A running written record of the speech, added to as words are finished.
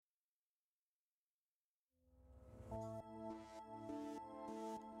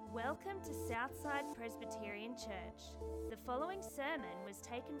Welcome to Southside Presbyterian Church. The following sermon was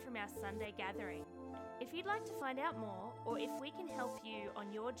taken from our Sunday gathering. If you'd like to find out more, or if we can help you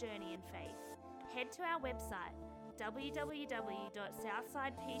on your journey in faith, head to our website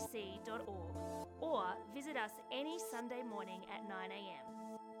www.southsidepc.org or visit us any Sunday morning at 9 a.m.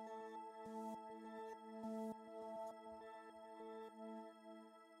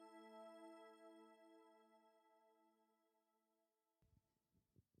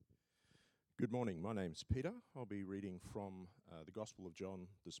 Good morning, my name's Peter. I'll be reading from the Gospel of John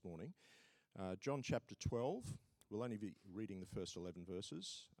this morning. John chapter 12, we'll only be reading the first 11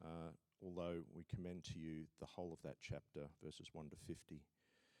 verses, although we commend to you the whole of that chapter, verses 1 to 50.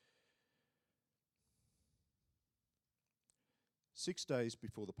 6 days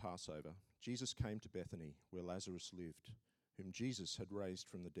before the Passover, Jesus came to Bethany, where Lazarus lived, whom Jesus had raised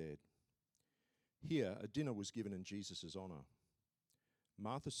from the dead. Here a dinner was given in Jesus' honour.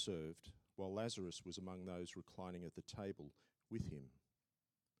 Martha served, while Lazarus was among those reclining at the table with him.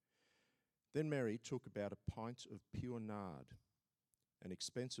 Then Mary took about a pint of pure nard, an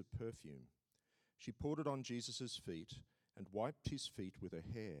expensive perfume. She poured it on Jesus' feet and wiped his feet with her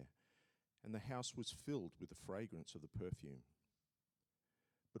hair, and the house was filled with the fragrance of the perfume.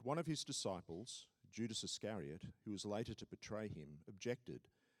 But one of his disciples, Judas Iscariot, who was later to betray him, objected,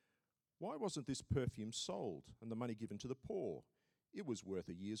 "Why wasn't this perfume sold and the money given to the poor? It was worth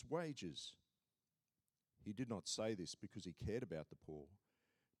a year's wages." He did not say this because he cared about the poor,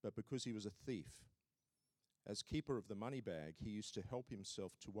 but because he was a thief. As keeper of the money bag, he used to help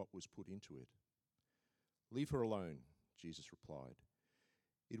himself to what was put into it. "Leave her alone," Jesus replied.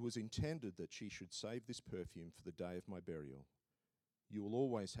 "It was intended that she should save this perfume for the day of my burial. You will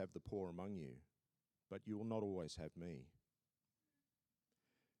always have the poor among you, but you will not always have me."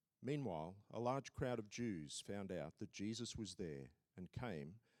 Meanwhile, a large crowd of Jews found out that Jesus was there and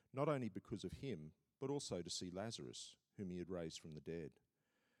came, not only because of him, but also to see Lazarus, whom he had raised from the dead.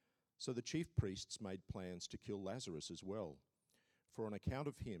 So the chief priests made plans to kill Lazarus as well, for on account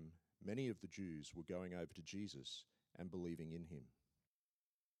of him, many of the Jews were going over to Jesus and believing in him.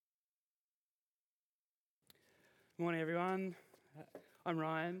 Morning, everyone. I'm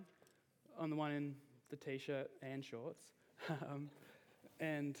Ryan. I'm the one in the t-shirt and shorts.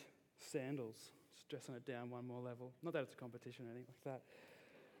 And sandals, just dressing it down one more level. Not that it's a competition or anything like that.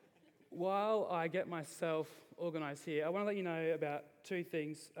 While I get myself organised here, I want to let you know about two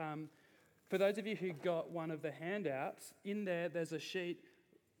things. For those of you who got one of the handouts, in there's a sheet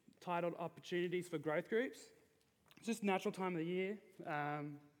titled Opportunities for Growth Groups. It's just natural time of the year,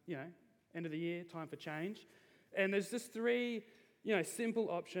 end of the year, time for change. And there's just three,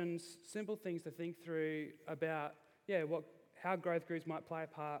 simple options, simple things to think through about, how growth groups might play a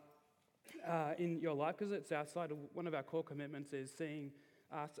part in your life, because at Southside, one of our core commitments is seeing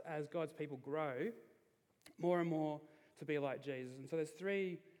us as God's people grow more and more to be like Jesus. And so there's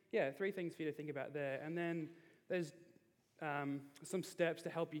three things for you to think about there. And then there's some steps to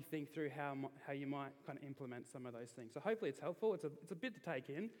help you think through how you might kind of implement some of those things. So hopefully it's helpful. It's a bit to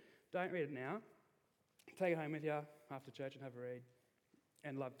take in. Don't read it now. Take it home with you after church and have a read.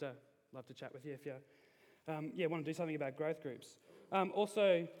 And love to chat with you if you want to do something about growth groups.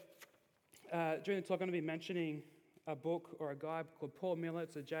 Also, during the talk, I'm going to be mentioning a book or a guy called Paul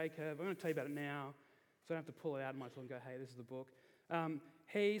Millet's A J-Curve. I'm going to tell you about it now, so I don't have to pull it out of my talk and go, hey, this is the book.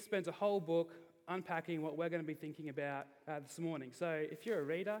 He spends a whole book unpacking what we're going to be thinking about this morning. So if you're a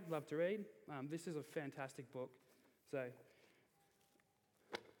reader, love to read, this is a fantastic book. So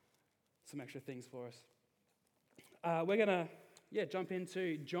some extra things for us. We're going to jump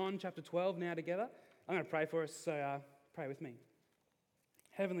into John chapter 12 now together. I'm going to pray for us, so pray with me.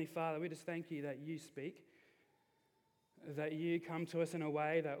 Heavenly Father, we just thank you that you speak, that you come to us in a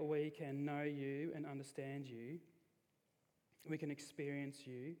way that we can know you and understand you. We can experience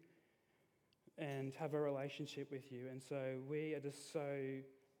you and have a relationship with you. And so we are just so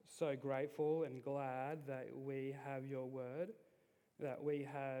grateful and glad that we have your word, that we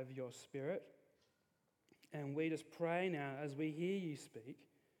have your spirit. And we just pray now as we hear you speak,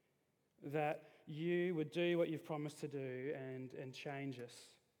 that you would do what you've promised to do and change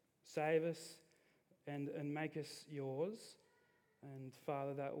us, save us, and make us yours. And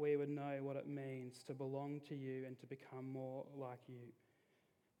Father, that we would know what it means to belong to you and to become more like you.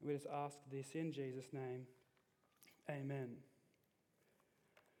 We just ask this in Jesus' name. Amen.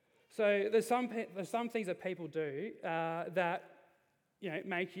 So there's some things that people do that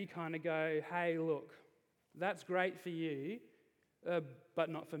make you kind of go, hey, look, that's great for you, but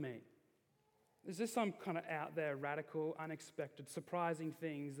not for me. There's just some kind of out there, radical, unexpected, surprising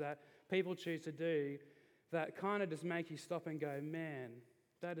things that people choose to do that kind of just make you stop and go, man,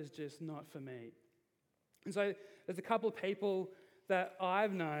 That is just not for me. And so there's a couple of people that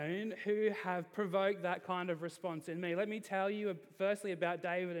I've known who have provoked that kind of response in me. Let me tell you firstly about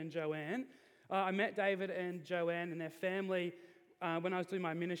David and Joanne. I met David and Joanne and their family when I was doing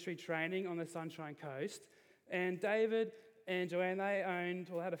my ministry training on the Sunshine Coast. And David and Joanne, they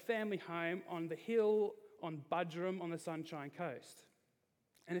had a family home on the hill on Budrum on the Sunshine Coast.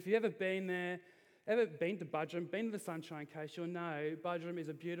 And if you've ever been there, ever been to Budrum, been to the Sunshine Coast, you'll know Budrum is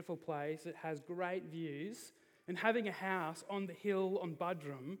a beautiful place. It has great views. And having a house on the hill on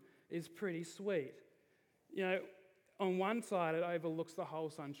Budrum is pretty sweet. You know, on one side it overlooks the whole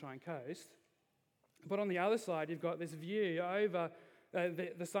Sunshine Coast, but on the other side you've got this view over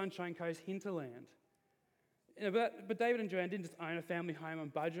the Sunshine Coast hinterland. You know, but David and Joanne didn't just own a family home on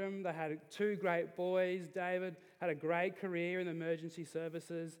Budrum. They had two great boys. David had a great career in emergency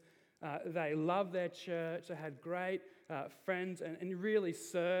services. They loved their church. They had great friends and really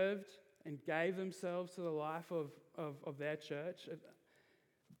served and gave themselves to the life of their church.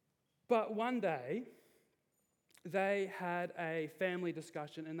 But one day, they had a family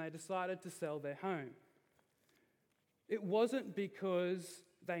discussion and they decided to sell their home. It wasn't because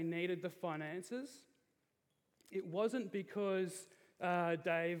they needed the finances. It wasn't because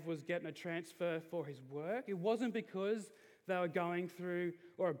Dave was getting a transfer for his work. It wasn't because they were going through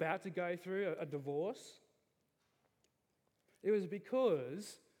or about to go through a divorce. It was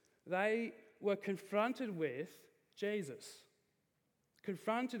because they were confronted with Jesus,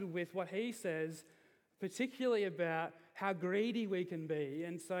 confronted with what he says, particularly about how greedy we can be.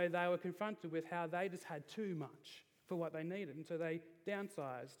 And so they were confronted with how they just had too much for what they needed. And so they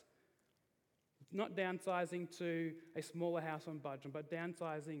downsized. Not downsizing to a smaller house on Budrum, but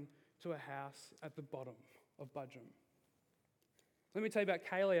downsizing to a house at the bottom of Budrum. Let me tell you about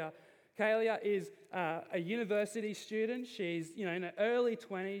Kalia. Kalia is a university student. She's in her early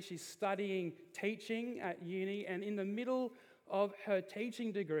 20s. She's studying teaching at uni, and in the middle of her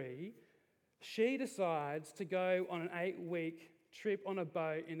teaching degree, she decides to go on an 8-week trip on a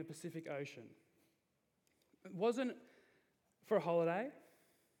boat in the Pacific Ocean. It wasn't for a holiday.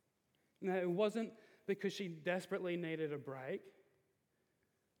 No, it wasn't because she desperately needed a break,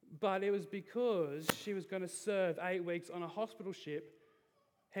 but it was because she was going to serve 8 weeks on a hospital ship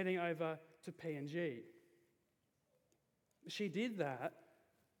heading over to PNG. She did that,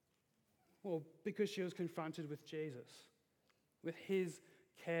 because she was confronted with Jesus, with his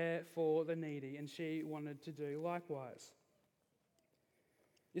care for the needy, and she wanted to do likewise.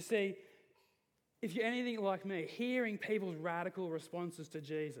 You see, if you're anything like me, hearing people's radical responses to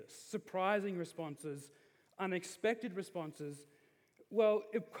Jesus, surprising responses, unexpected responses,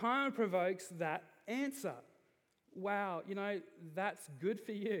 it kind of provokes that answer. Wow, that's good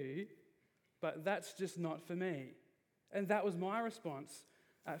for you, but that's just not for me. And that was my response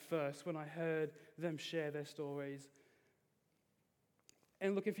at first when I heard them share their stories.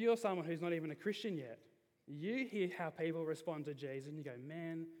 And look, if you're someone who's not even a Christian yet, you hear how people respond to Jesus and you go,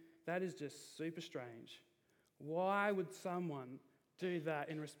 man, that is just super strange. Why would someone do that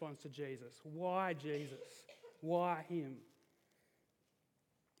in response to Jesus? Why Jesus? Why him?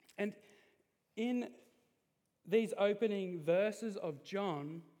 And in these opening verses of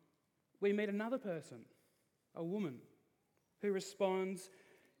John, we meet another person, a woman, who responds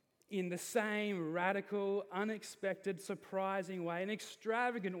in the same radical, unexpected, surprising way, an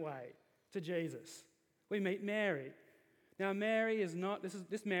extravagant way to Jesus. We meet Mary. Now, Mary is not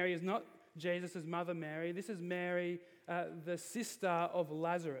Jesus' mother Mary. This is Mary, the sister of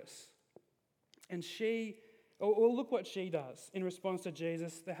Lazarus. And look what she does in response to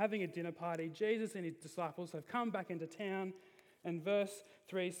Jesus. They're having a dinner party. Jesus and his disciples have come back into town. And verse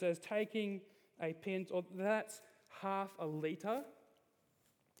 3 says, taking a pint, or that's half a litre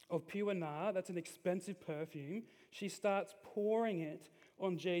of pure nard, that's an expensive perfume, she starts pouring it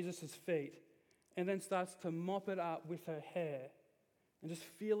on Jesus' feet and then starts to mop it up with her hair and just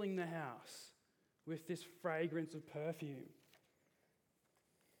filling the house with this fragrance of perfume.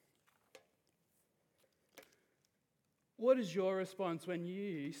 What is your response when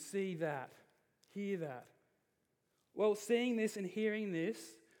you see that, hear that? Well, seeing this and hearing this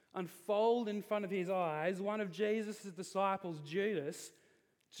unfold in front of his eyes, one of Jesus' disciples, Judas,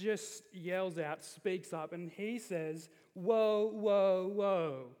 just yells out, speaks up, and he says, "Whoa, whoa,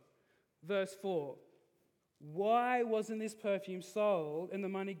 whoa." Verse 4, why wasn't this perfume sold and the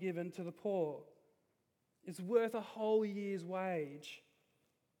money given to the poor? It's worth a whole year's wage.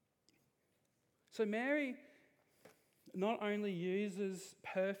 So Mary not only uses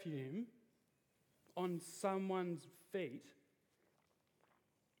perfume on someone's feet.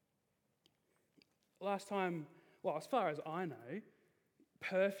 Last time, as far as I know,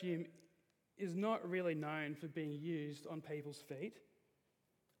 perfume is not really known for being used on people's feet.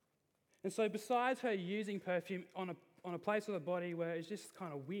 And so besides her using perfume on a place of the body where it's just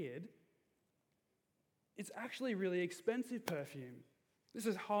kind of weird, it's actually really expensive perfume. This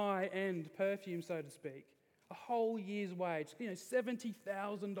is high-end perfume, so to speak. A whole year's wage,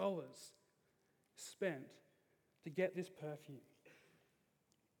 $70,000 spent to get this perfume.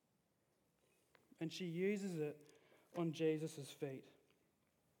 And she uses it on Jesus' feet.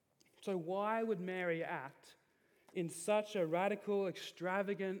 So why would Mary act in such a radical,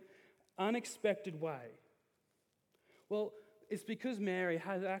 extravagant, unexpected way? Well, it's because Mary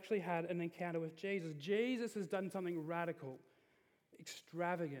has actually had an encounter with Jesus. Jesus has done something radical,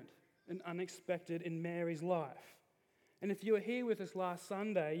 extravagant, and unexpected in Mary's life. And if you were here with us last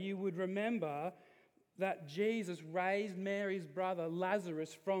Sunday, you would remember that Jesus raised Mary's brother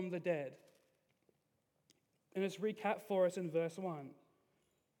Lazarus from the dead. And it's recapped for us in verse 1.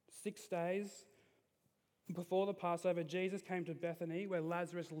 6 days before the Passover, Jesus came to Bethany, where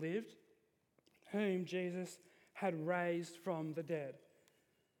Lazarus lived, whom Jesus had raised from the dead.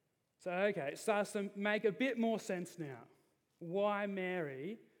 So, okay, it starts to make a bit more sense now why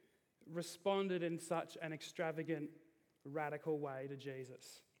Mary responded in such an extravagant, radical way to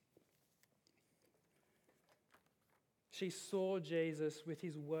Jesus. She saw Jesus, with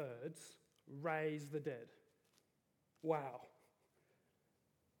his words, raise the dead. Wow.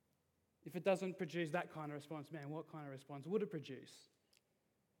 If it doesn't produce that kind of response, man, what kind of response would it produce?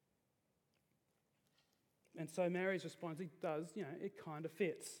 And so Mary's response, it does, it kind of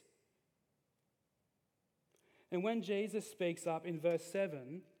fits. And when Jesus speaks up in verse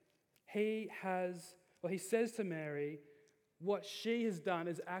 7, he says to Mary, what she has done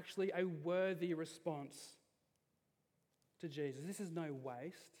is actually a worthy response to Jesus. This is no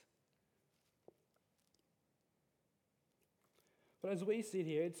waste. But as we sit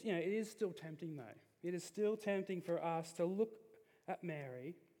here, it is still tempting though. It is still tempting for us to look at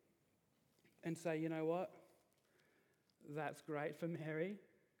Mary and say, you know what? That's great for Mary,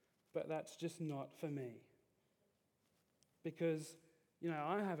 but that's just not for me. Because,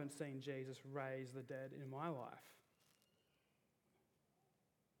 I haven't seen Jesus raise the dead in my life.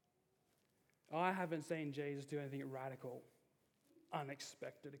 I haven't seen Jesus do anything radical,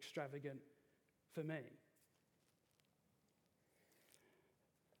 unexpected, extravagant for me.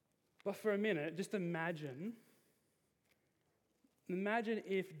 But for a minute, just imagine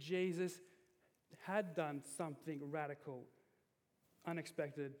if Jesus had done something radical,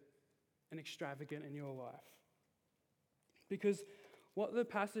 unexpected, and extravagant in your life. Because what the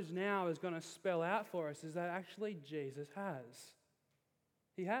passage now is going to spell out for us is that actually Jesus has.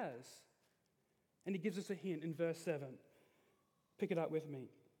 He has. And he gives us a hint in verse 7. Pick it up with me.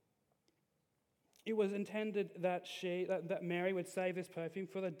 It was intended that Mary would save this perfume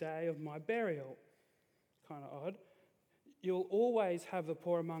for the day of my burial. Kind of odd. You'll always have the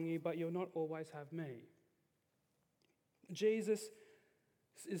poor among you, but you'll not always have me. Jesus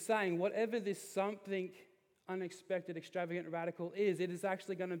is saying whatever this something unexpected, extravagant, radical is, it is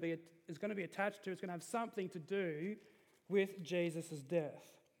actually going to be attached to, it's going to have something to do with Jesus' death.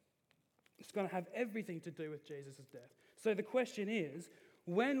 It's going to have everything to do with Jesus' death. So the question is,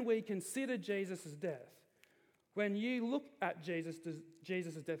 when we consider Jesus' death, when you look at Jesus'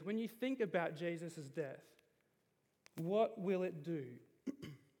 death, when you think about Jesus' death, what will it do?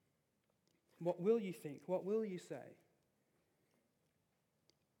 What will you think? What will you say?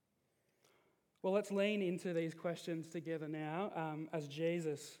 Well, let's lean into these questions together now as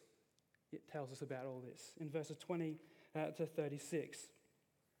Jesus tells us about all this in verses 20 to 36.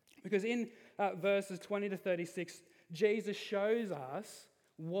 Because in verses 20 to 36, Jesus shows us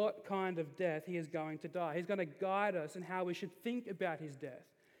what kind of death he is going to die. He's going to guide us in how we should think about his death.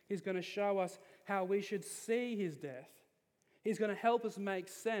 He's going to show us how we should see his death. He's going to help us make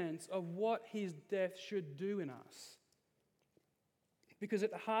sense of what his death should do in us. Because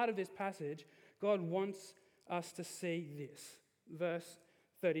at the heart of this passage, God wants us to see this. Verse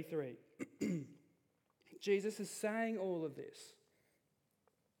 33. Jesus is saying all of this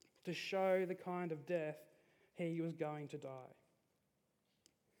to show the kind of death he was going to die.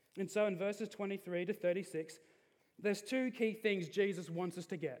 And so in verses 23 to 36, there's two key things Jesus wants us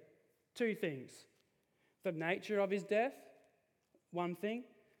to get. Two things. The nature of his death, one thing,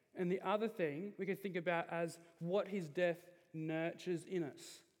 and the other thing we can think about as what his death nurtures in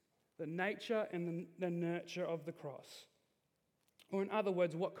us. The nature and the nurture of the cross. Or in other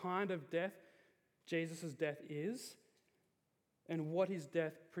words, what kind of death Jesus' death is and what his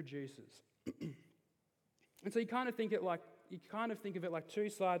death produces. And so you kind of think of it like two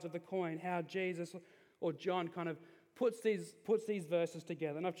sides of the coin, how Jesus or John kind of puts these verses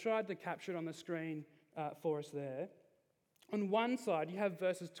together. And I've tried to capture it on the screen for us there. On one side, you have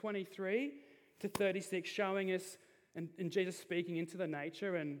verses 23 to 36 showing us and Jesus speaking into the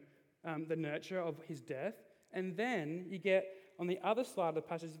nature and the nurture of his death. And then you get on the other side of the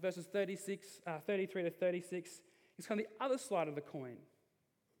passage, verses 33 to 36, it's kind of the other side of the coin,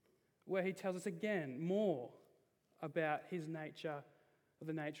 where he tells us again more about his nature, or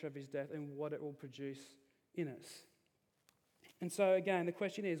the nature of his death, and what it will produce in us. And so again, the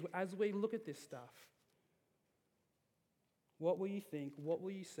question is, as we look at this stuff, what will you think? What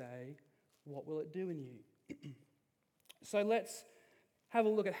will you say? What will it do in you? So let's have a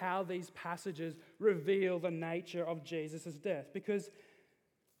look at how these passages reveal the nature of Jesus' death. Because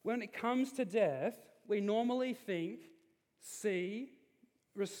when it comes to death, we normally think, see,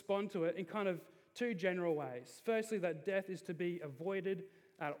 respond to it in kind of two general ways. Firstly, that death is to be avoided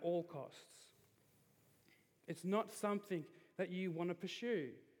at all costs. It's not something that you want to pursue.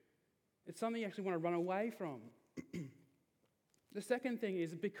 It's something you actually want to run away from. The second thing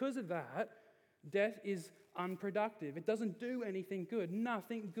is, because of that, death is unproductive. It doesn't do anything good.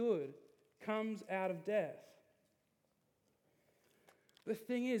 Nothing good comes out of death. The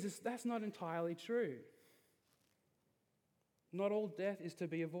thing is that's not entirely true. Not all death is to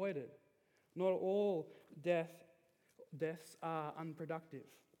be avoided. Not all deaths are unproductive.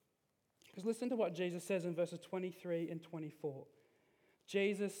 Because listen to what Jesus says in verses 23 and 24.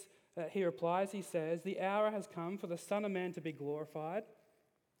 Jesus, he replies, he says, "The hour has come for the Son of Man to be glorified.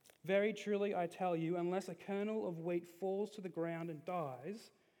 Very truly I tell you, unless a kernel of wheat falls to the ground and dies,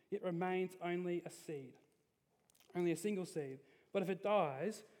 it remains only a seed, only a single seed. But if it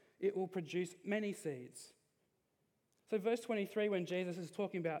dies, it will produce many seeds." So verse 23, when Jesus is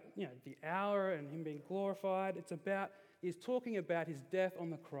talking about the hour and him being glorified, he's talking about his death on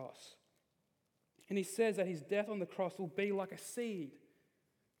the cross. And he says that his death on the cross will be like a seed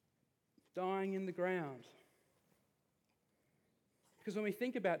dying in the ground. Because when we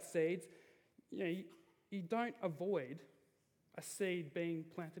think about seeds, you don't avoid a seed being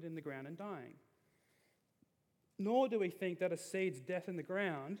planted in the ground and dying. Nor do we think that a seed's death in the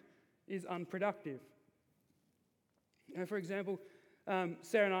ground is unproductive. For example,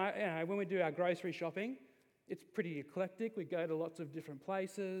 Sarah and I, when we do our grocery shopping, it's pretty eclectic. We go to lots of different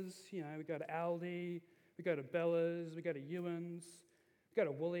places. We go to Aldi, we go to Bella's, we go to Ewan's, we go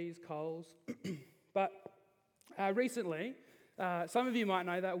to Woolies, Coles. But recently, some of you might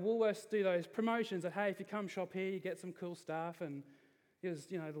know that Woolworths do those promotions that, hey, if you come shop here, you get some cool stuff. And it was,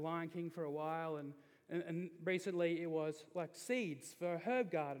 the Lion King for a while. And recently it was like seeds for a herb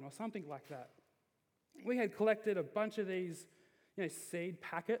garden or something like that. We had collected a bunch of these, seed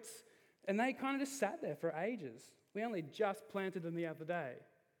packets, and they kind of just sat there for ages. We only just planted them the other day.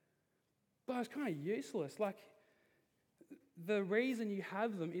 But it's kind of useless. Like, the reason you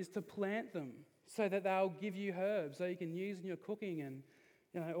have them is to plant them so that they'll give you herbs so you can use in your cooking and,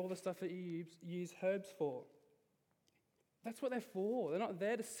 all the stuff that you use herbs for. That's what they're for. They're not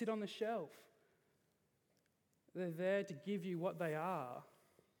there to sit on the shelf. They're there to give you what they are.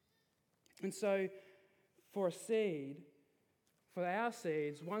 And so, for our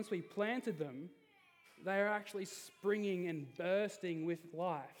seeds, once we planted them, they are actually springing and bursting with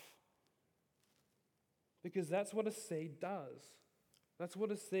life. Because that's what a seed does. That's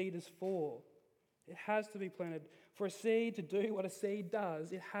what a seed is for. It has to be planted. For a seed to do what a seed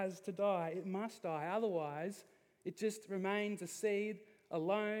does, it has to die. It must die. Otherwise, it just remains a seed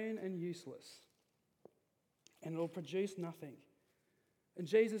alone and useless. And it will produce nothing. And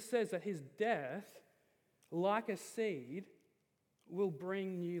Jesus says that his death, like a seed, will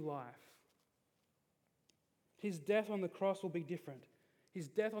bring new life. His death on the cross will be different. His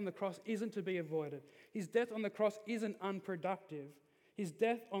death on the cross isn't to be avoided. His death on the cross isn't unproductive. His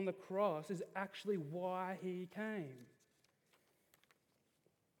death on the cross is actually why he came.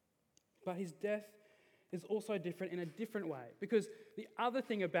 But his death is also different in a different way. Because the other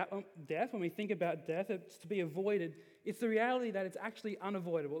thing about death, when we think about death, it's to be avoided, it's the reality that it's actually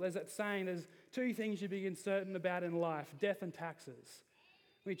unavoidable. There's that saying, there's two things you be certain about in life, death and taxes.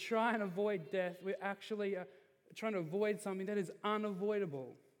 We try and avoid death, we're actually trying to avoid something that is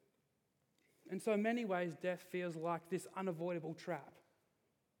unavoidable. And so in many ways, death feels like this unavoidable trap.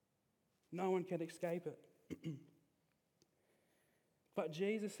 No one can escape it. But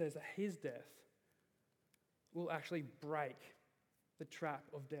Jesus says that his death will actually break the trap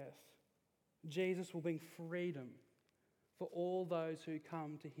of death. Jesus will bring freedom for all those who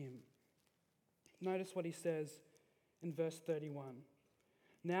come to him. Notice what he says in verse 31.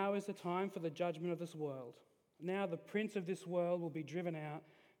 "Now is the time for the judgment of this world. Now the prince of this world will be driven out.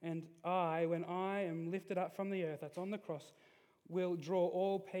 And I, when I am lifted up from the earth, that's on the cross, will draw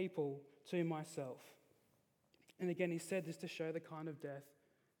all people to myself. And again, he said this to show the kind of death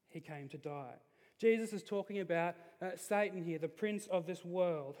he came to die. Jesus is talking about Satan here, the prince of this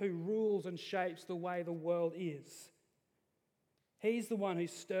world, who rules and shapes the way the world is. He's the one who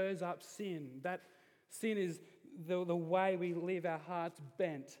stirs up sin. That sin is the way we live our hearts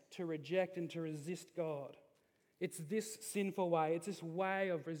bent to reject and to resist God. It's this sinful way, it's this way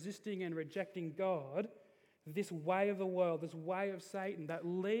of resisting and rejecting God, this way of the world, this way of Satan that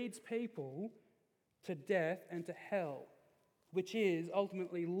leads people to death and to hell, which is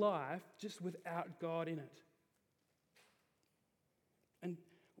ultimately life just without God in it. And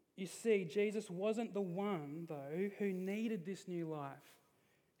you see, Jesus wasn't the one, though, who needed this new life.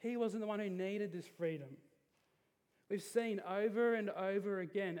 He wasn't the one who needed this freedom. We've seen over and over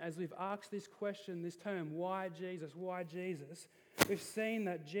again, as we've asked this question, this term, why Jesus, why Jesus? We've seen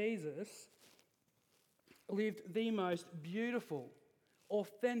that Jesus lived the most beautiful,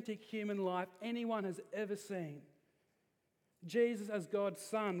 authentic human life anyone has ever seen. Jesus, as God's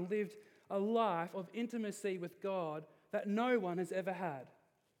Son, lived a life of intimacy with God that no one has ever had.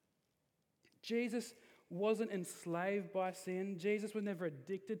 Jesus wasn't enslaved by sin. Jesus was never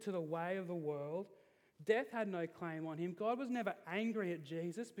addicted to the way of the world. Death had no claim on him. God was never angry at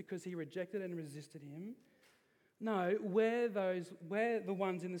Jesus because he rejected and resisted him. No, we're the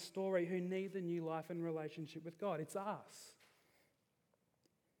ones in the story who need the new life and relationship with God. It's us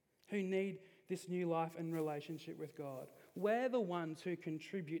who need this new life and relationship with God. We're the ones who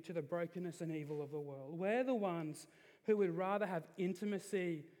contribute to the brokenness and evil of the world. We're the ones who would rather have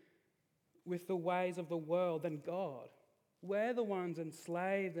intimacy with the ways of the world than God. We're the ones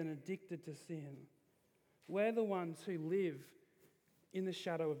enslaved and addicted to sin. We're the ones who live in the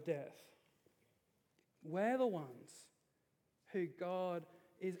shadow of death. We're the ones who God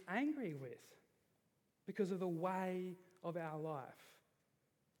is angry with because of the way of our life,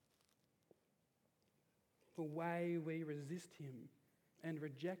 the way we resist him and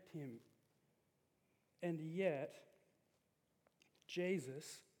reject him. And yet,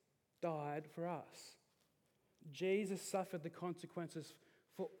 Jesus died for us. Jesus suffered the consequences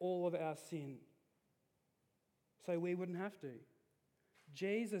for all of our sin, so we wouldn't have to.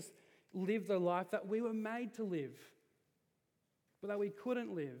 Jesus lived the life that we were made to live, but that we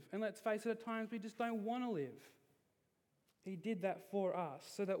couldn't live. And let's face it, at times we just don't want to live. He did that for us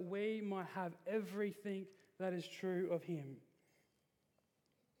so that we might have everything that is true of him.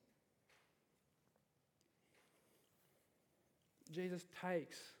 Jesus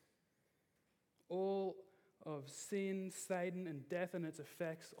takes all of sin, Satan, and death and its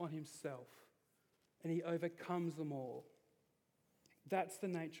effects on himself, and he overcomes them all. That's the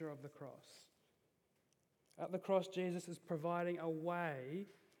nature of the cross. At the cross, Jesus is providing a way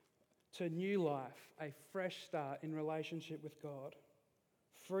to new life, a fresh start in relationship with God,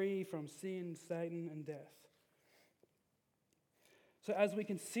 free from sin, Satan, and death. So as we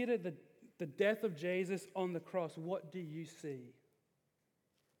consider the death of Jesus on the cross, what do you see?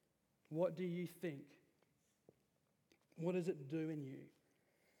 What do you think? What does it do in you?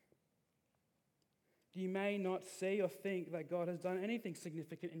 You may not see or think that God has done anything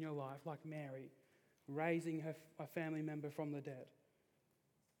significant in your life, like Mary, raising a family member from the dead.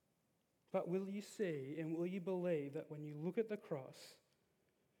 But will you see and will you believe that when you look at the cross,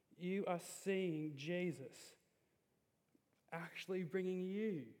 you are seeing Jesus actually bringing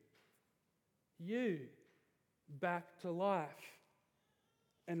you back to life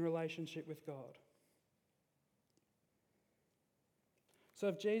and relationship with God? So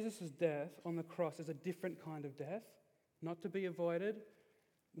if Jesus' death on the cross is a different kind of death, not to be avoided,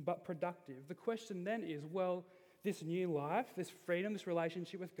 but productive, the question then is, well, this new life, this freedom, this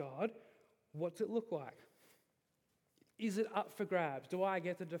relationship with God, what's it look like? Is it up for grabs? Do I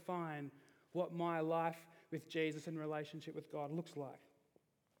get to define what my life with Jesus and relationship with God looks like?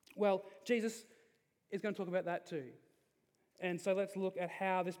 Well, Jesus is going to talk about that too. And so let's look at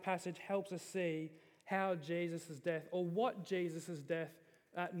how this passage helps us see how Jesus' death, or what Jesus' death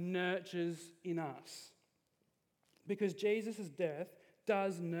nurtures in us. Because Jesus' death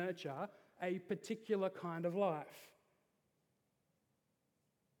does nurture a particular kind of life,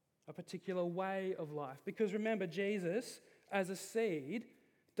 a particular way of life. Because remember, Jesus, as a seed,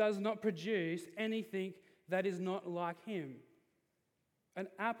 does not produce anything that is not like him. An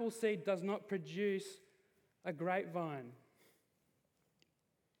apple seed does not produce a grapevine.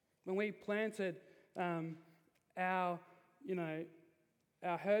 When we planted our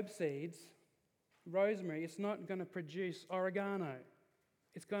herb seeds, rosemary, it's not going to produce oregano.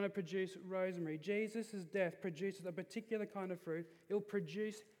 It's going to produce rosemary. Jesus' death produces a particular kind of fruit. It will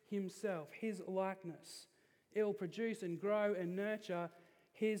produce himself, his likeness. It will produce and grow and nurture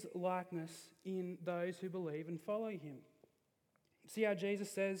his likeness in those who believe and follow him. See how Jesus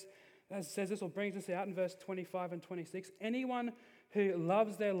says this, or brings us out in verse 25 and 26. Anyone who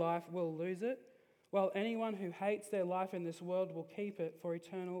loves their life will lose it, while anyone who hates their life in this world will keep it for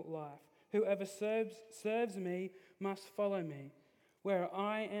eternal life. Whoever serves me must follow me. Where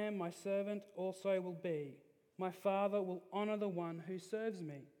I am, my servant also will be. My Father will honor the one who serves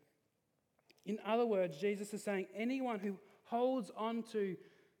me. In other words, Jesus is saying anyone who holds on to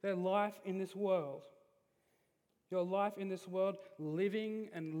their life in this world, your life in this world, living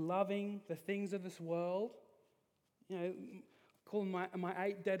and loving the things of this world, call them my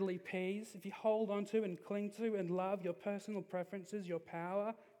 8 deadly P's. If you hold on to and cling to and love your personal preferences, your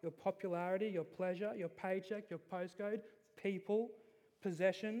power, your popularity, your pleasure, your paycheck, your postcode, people,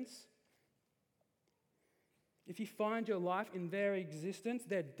 possessions, if you find your life in their existence,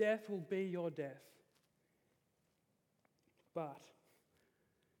 their death will be your death. But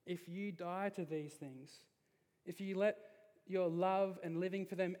if you die to these things, if you let your love and living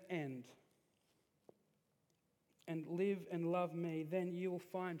for them end and live and love me, then you will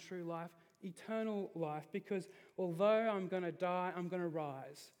find true life, eternal life, because although I'm going to die, I'm going to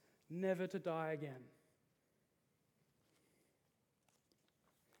rise, never to die again.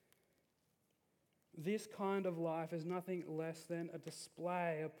 This kind of life is nothing less than a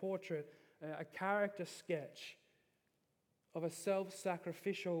display, a portrait, a character sketch of a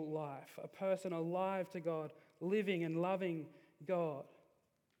self-sacrificial life, a person alive to God, living and loving God.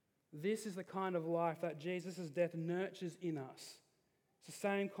 This is the kind of life that Jesus' death nurtures in us. It's the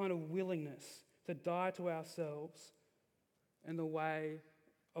same kind of willingness to die to ourselves and the way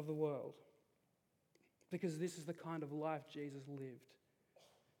of the world. Because this is the kind of life Jesus lived.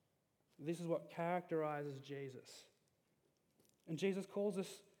 This is what characterizes Jesus. And Jesus calls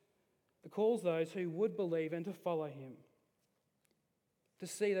those who would believe and to follow him to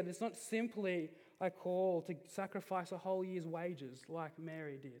see that it's not simply a call to sacrifice a whole year's wages like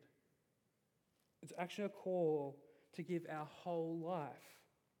Mary did. It's actually a call to give our whole life.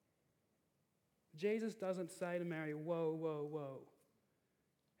 Jesus doesn't say to Mary, whoa, whoa, whoa.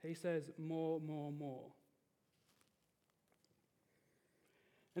 He says, more, more, more.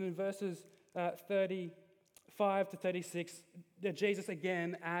 And in verses 35 to 36, Jesus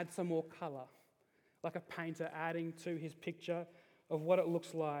again adds some more colour, like a painter adding to his picture of what it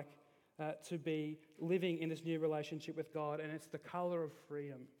looks like to be living in this new relationship with God, and it's the colour of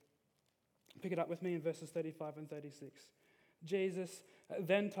freedom. Pick it up with me in verses 35 and 36. Jesus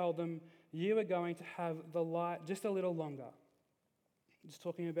then told them, you are going to have the light just a little longer. Just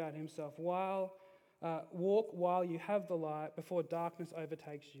talking about himself. Walk while you have the light before darkness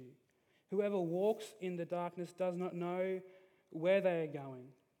overtakes you. Whoever walks in the darkness does not know where they are going.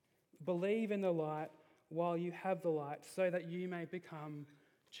 Believe in the light while you have the light, so that you may become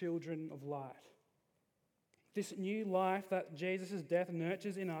children of light. This new life that Jesus' death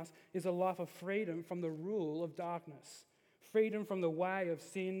nurtures in us is a life of freedom from the rule of darkness, freedom from the way of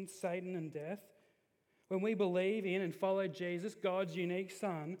sin, Satan, and death. When we believe in and follow Jesus, God's unique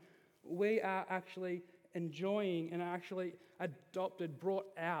Son, we are actually enjoying and are actually adopted, brought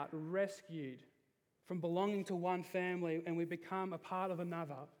out, rescued from belonging to one family, and we become a part of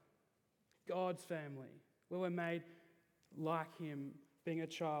another, God's family, where we're made like him, being a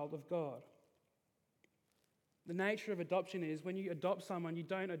child of God. The nature of adoption is when you adopt someone, you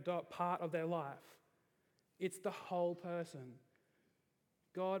don't adopt part of their life. It's the whole person.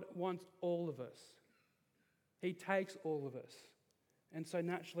 God wants all of us. He takes all of us. And so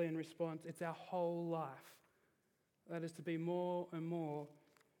naturally in response, it's our whole life that is to be more and more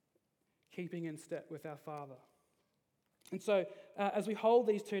keeping in step with our Father. And so as we hold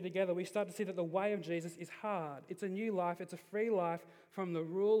these two together, we start to see that the way of Jesus is hard. It's a new life. It's a free life from the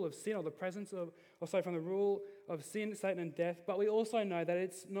rule of sin, or the presence of, from the rule of sin, Satan, and death. But we also know that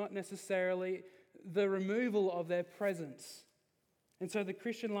it's not necessarily the removal of their presence. And so the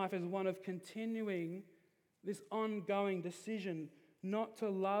Christian life is one of continuing this ongoing decision not to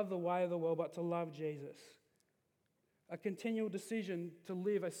love the way of the world, but to love Jesus. A continual decision to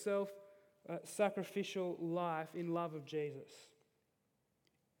live a self-sacrificial life in love of Jesus.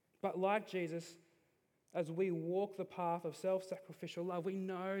 But like Jesus, as we walk the path of self-sacrificial love, we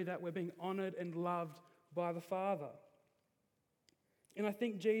know that we're being honoured and loved by the Father. And I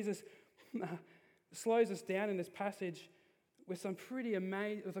think Jesus slows us down in this passage with a pretty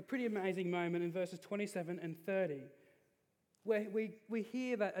amazing moment in verses 27 and 30, where we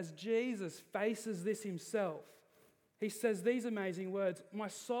hear that as Jesus faces this himself, he says these amazing words, "My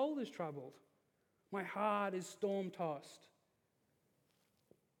soul is troubled. My heart is storm-tossed."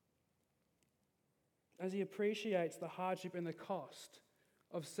 As he appreciates the hardship and the cost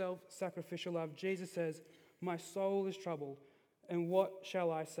of self-sacrificial love, Jesus says, "My soul is troubled. And what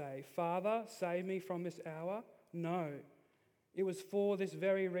shall I say? Father, save me from this hour? No. It was for this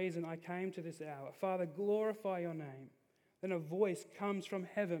very reason I came to this hour. Father, glorify your name." Then a voice comes from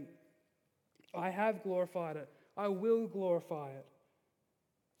heaven. "I have glorified it. I will glorify it."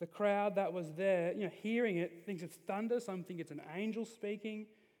 The crowd that was there, hearing it, thinks it's thunder. Some think it's an angel speaking.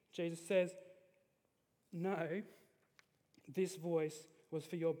 Jesus says, "No, this voice was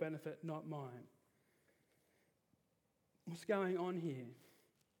for your benefit, not mine." What's going on here?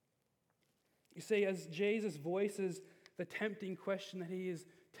 You see, as Jesus voices the tempting question that he is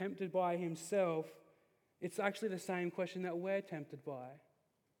tempted by himself, it's actually the same question that we're tempted by.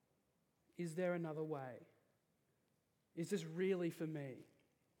 Is there another way? Is this really for me?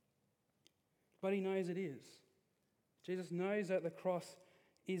 But he knows it is. Jesus knows that the cross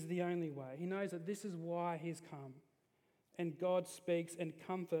is the only way. He knows that this is why he's come. And God speaks and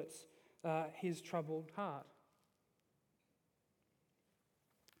comforts his troubled heart.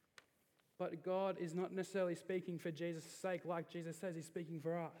 But God is not necessarily speaking for Jesus' sake, like Jesus says, he's speaking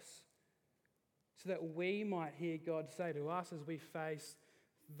for us. So that we might hear God say to us as we face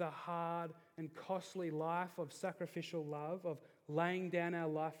the hard and costly life of sacrificial love, of laying down our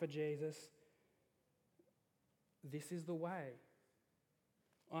life for Jesus, "This is the way.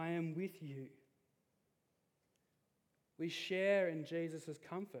 I am with you." We share in Jesus'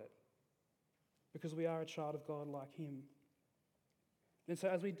 comfort because we are a child of God like him. And so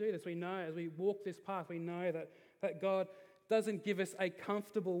as we do this, we know, as we walk this path, we know that God doesn't give us a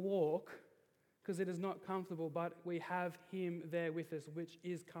comfortable walk, because it is not comfortable, but we have him there with us, which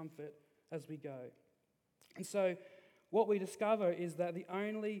is comfort as we go. And so what we discover is that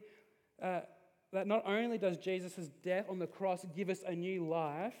that not only does Jesus' death on the cross give us a new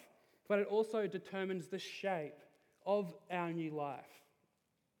life, but it also determines the shape of our new life.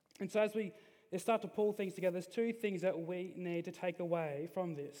 And so as we start to pull things together, there's two things that we need to take away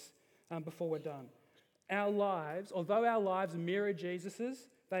from this before we're done. Our lives, although our lives mirror Jesus's,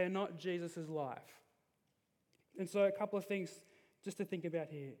 they are not Jesus' life. And so a couple of things just to think about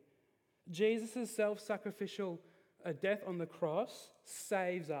here. Jesus' self-sacrificial death on the cross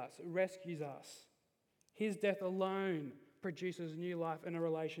saves us, rescues us. His death alone produces new life and a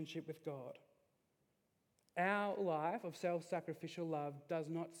relationship with God. Our life of self-sacrificial love does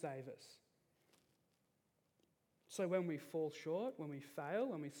not save us. So when we fall short, when we fail,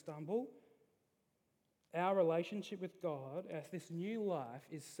 when we stumble, our relationship with God as this new life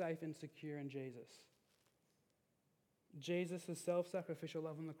is safe and secure in Jesus. Jesus' self-sacrificial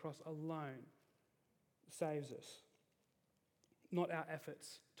love on the cross alone saves us, not our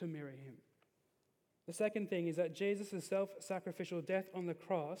efforts to mirror him. The second thing is that Jesus' self-sacrificial death on the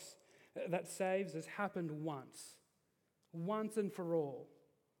cross that saves us happened once and for all.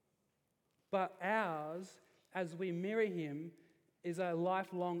 But ours, as we mirror him, is a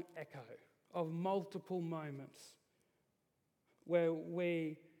lifelong echo of multiple moments where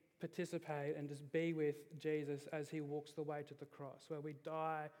we participate and just be with Jesus as he walks the way to the cross, where we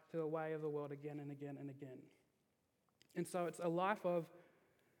die to the way of the world again and again and again. And so it's a life of,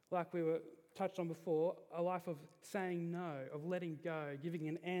 like we were touched on before, a life of saying no, of letting go, giving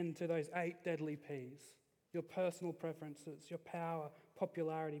an end to those 8 deadly P's. Your personal preferences, your power,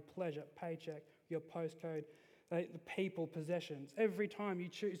 popularity, pleasure, paycheck, your postcode, the people, possessions. Every time you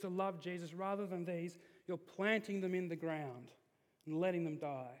choose to love Jesus rather than these, you're planting them in the ground and letting them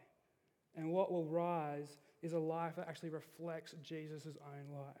die. And what will rise is a life that actually reflects Jesus'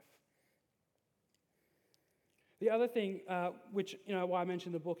 own life. The other thing, which why I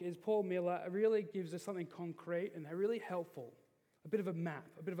mentioned the book, is Paul Miller really gives us something concrete and really helpful, a bit of a map,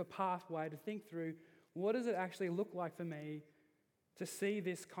 a bit of a pathway to think through what does it actually look like for me to see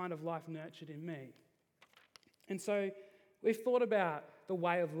this kind of life nurtured in me. And so we've thought about the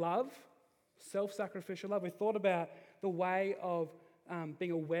way of love, self-sacrificial love. We've thought about the way of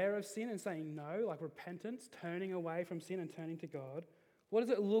being aware of sin and saying no, like repentance, turning away from sin and turning to God. What does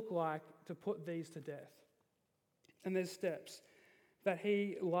it look like to put these to death? And there's steps that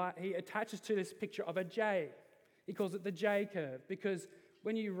he attaches to this picture of a J. He calls it the J curve, because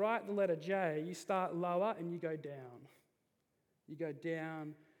when you write the letter J, you start lower and you go down. You go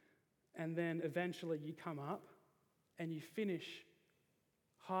down, and then eventually you come up and you finish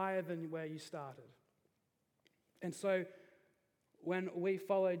higher than where you started. And so when we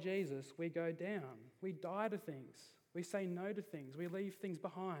follow Jesus, we go down. We die to things. We say no to things. We leave things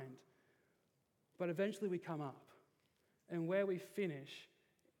behind. But eventually we come up. And where we finish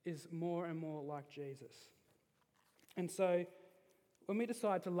is more and more like Jesus. And so when we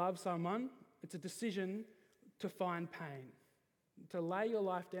decide to love someone, it's a decision to find pain. To lay your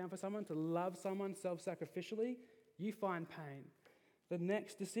life down for someone, to love someone self-sacrificially, you find pain. The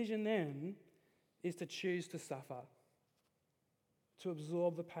next decision then is to choose to suffer, to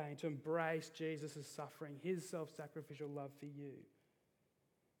absorb the pain, to embrace Jesus' suffering, his self-sacrificial love for you.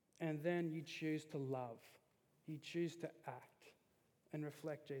 And then you choose to love. You choose to act and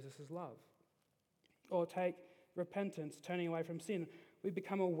reflect Jesus' love. Or take repentance, turning away from sin. We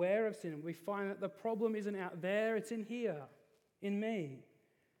become aware of sin. We find that the problem isn't out there, it's in here, in me.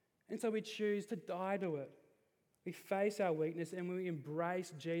 And so we choose to die to it. We face our weakness and we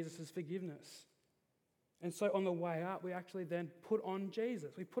embrace Jesus' forgiveness. And so on the way up, we actually then put on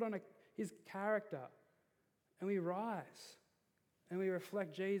Jesus. We put on his character and we rise and we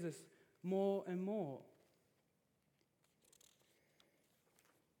reflect Jesus more and more.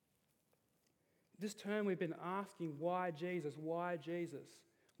 This term we've been asking, why Jesus? Why Jesus?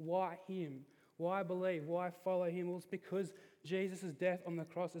 Why him? Why believe? Why follow him? Well, it's because Jesus' death on the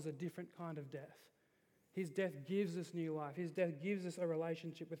cross is a different kind of death. His death gives us new life. His death gives us a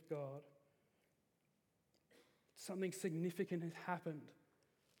relationship with God. Something significant has happened.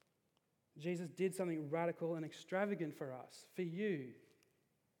 Jesus did something radical and extravagant for us, for you.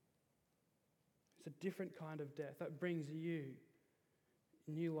 It's a different kind of death that brings you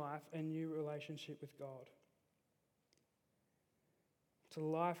new life and new relationship with God. It's a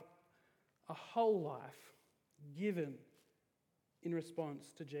life, a whole life given in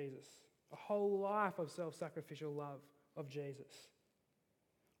response to Jesus. A whole life of self-sacrificial love of Jesus.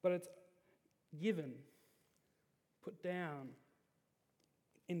 But it's given, put down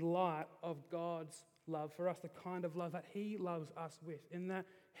in light of God's love for us, the kind of love that he loves us with, in that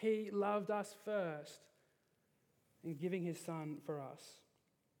he loved us first in giving his son for us.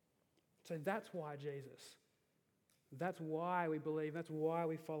 So that's why Jesus. That's why we believe. That's why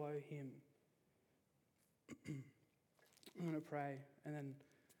we follow him. I'm going to pray and then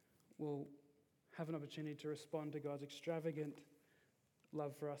we'll have an opportunity to respond to God's extravagant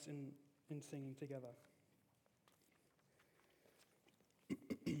love for us in singing together.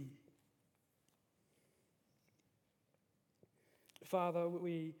 Father,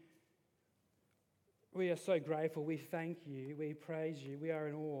 we are so grateful. We thank you. We praise you. We are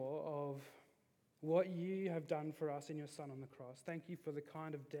in awe of what you have done for us in your Son on the cross. Thank you for the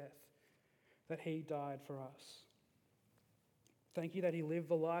kind of death that he died for us. Thank you that he lived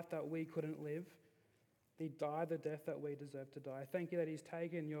the life that we couldn't live. He died the death that we deserve to die. Thank you that he's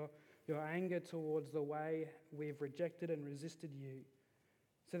taken your anger towards the way we've rejected and resisted you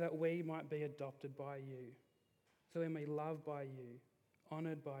so that we might be adopted by you, so we may be loved by you,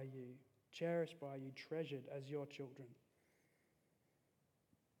 honoured by you, cherished by you, treasured as your children.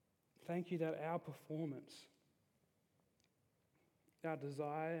 Thank you that our performance, our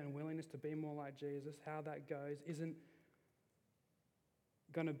desire and willingness to be more like Jesus, how that goes, isn't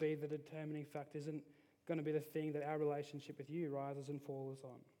going to be the determining factor, isn't going to be the thing that our relationship with you rises and falls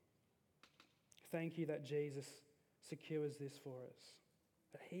on. Thank you that Jesus secures this for us,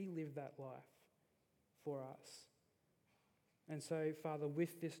 that he lived that life for us. And so, Father,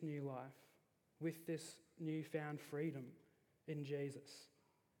 with this new life, with this newfound freedom in Jesus,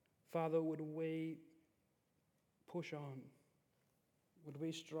 Father, would we push on? Would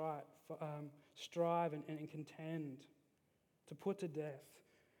we strive and contend to put to death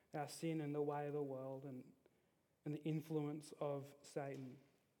our sin and the way of the world and the influence of Satan,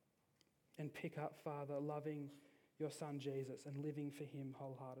 and pick up, Father, loving your Son Jesus and living for him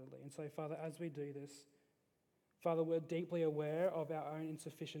wholeheartedly. And so, Father, as we do this, Father, we're deeply aware of our own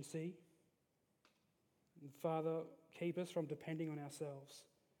insufficiency. And Father, keep us from depending on ourselves.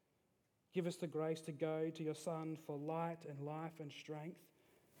 Give us the grace to go to your Son for light and life and strength,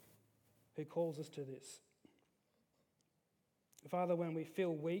 who calls us to this. Father, when we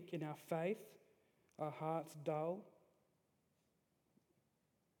feel weak in our faith, our hearts dull,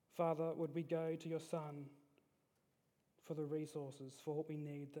 Father, would we go to your Son for the resources, for what we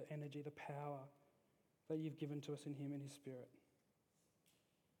need, the energy, the power that you've given to us in him and his Spirit.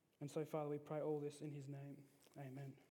 And so, Father, we pray all this in his name. Amen.